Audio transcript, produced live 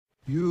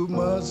You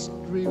must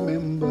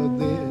remember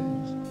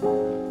this.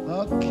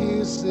 A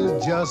kiss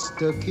is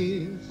just a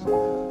kiss.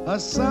 A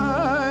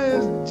sigh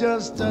is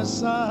just a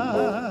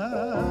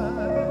sigh.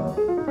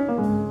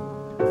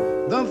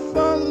 The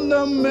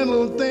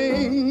fundamental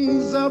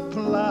things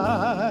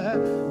apply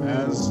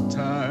as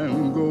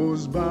time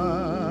goes by.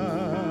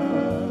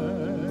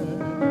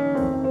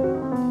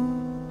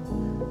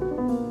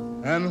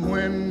 And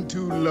when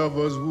two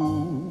lovers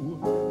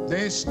woo,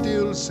 they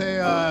still say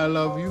I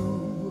love you.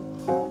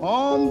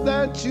 On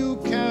that you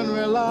can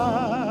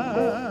rely.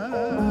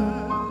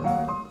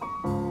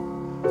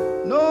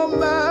 No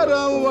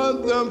matter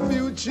what the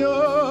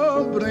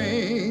future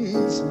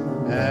brings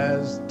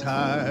as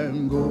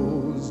time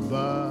goes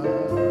by.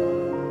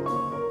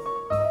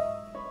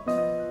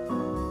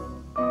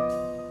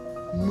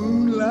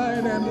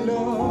 Moonlight and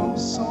love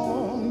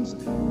songs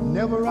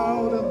never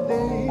out of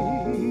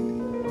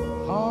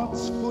date.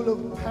 Hearts full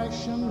of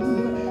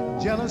passion,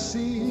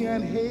 jealousy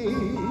and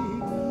hate.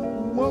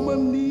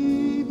 Woman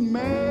need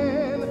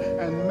man,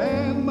 and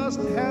man must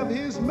have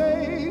his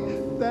mate.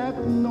 That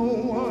no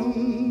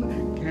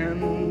one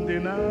can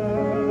deny.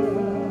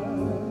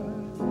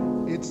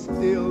 It's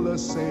still the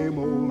same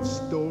old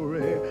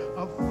story,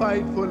 a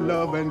fight for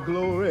love and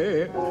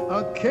glory,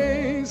 a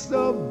case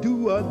of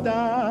do or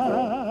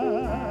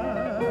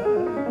die.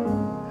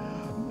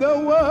 The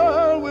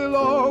world will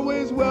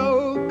always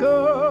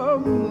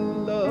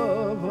welcome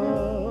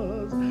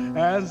lovers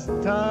as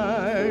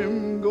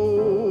time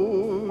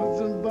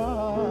goes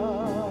by.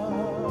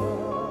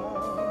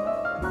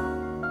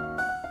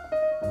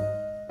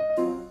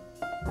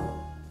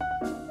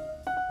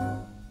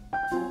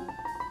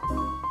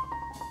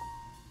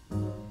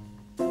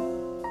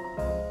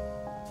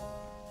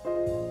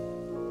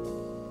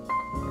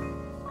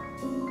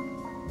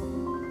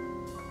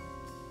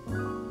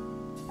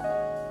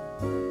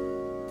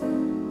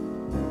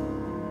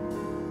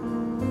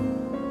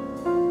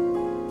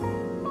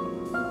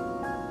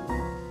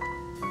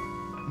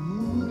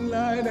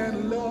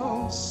 And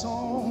love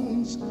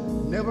songs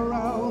never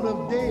out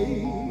of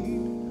date.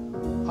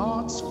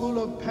 Hearts full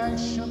of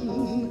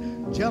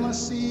passion,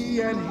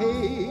 jealousy and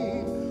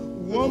hate.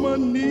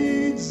 Woman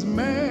needs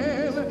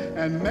man,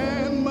 and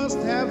man must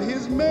have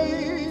his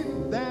mate.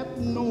 That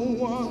no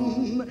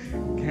one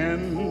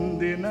can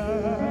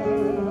deny.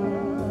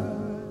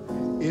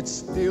 It's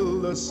still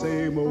the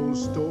same old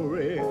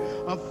story,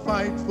 a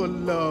fight for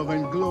love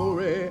and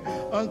glory,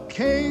 a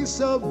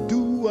case of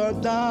do or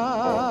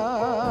die.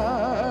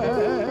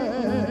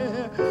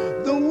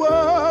 The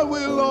world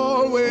will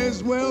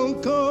always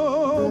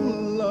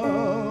welcome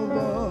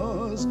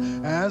lovers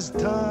as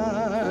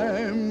time